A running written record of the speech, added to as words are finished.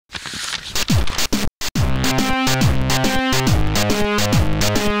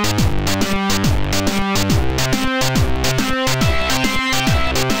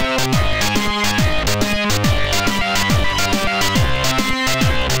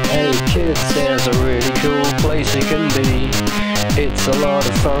There's a really cool place it can be. It's a lot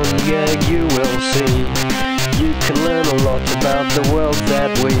of fun, yeah, you will see. You can learn a lot about the world that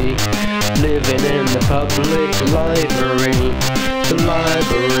we living in. The public library, the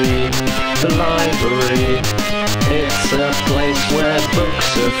library, the library. It's a place where books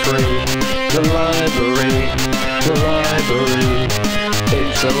are free. The library, the library.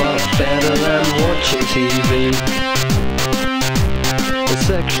 It's a lot better than watching TV. The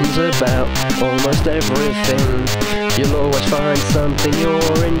section's about almost everything. You'll always find something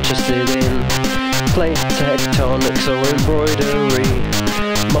you're interested in. Plate tectonics or embroidery,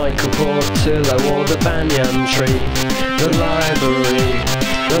 Michael Portillo or the banyan tree. The library,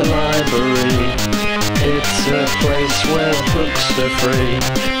 the library. It's a place where books are free.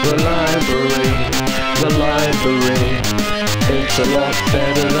 The library, the library. It's a lot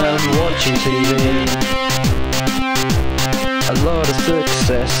better than watching TV. A lot of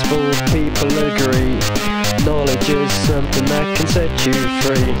successful people agree knowledge is something that can set you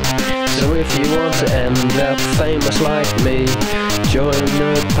free. So if you want to end up famous like me, join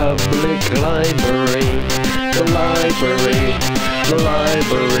the public library. The library, the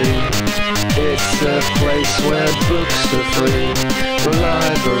library. It's a place where books are free. The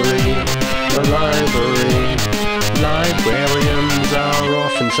library, the library. Librarians are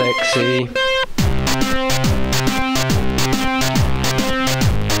often sexy.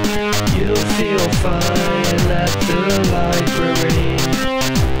 You'll feel fine at the library.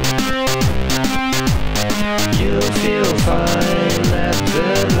 You'll feel fine at the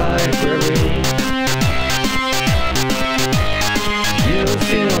library. You'll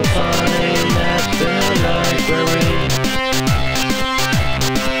feel fine at the library.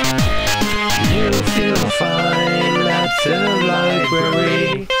 You'll feel fine at the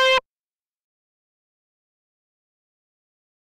library.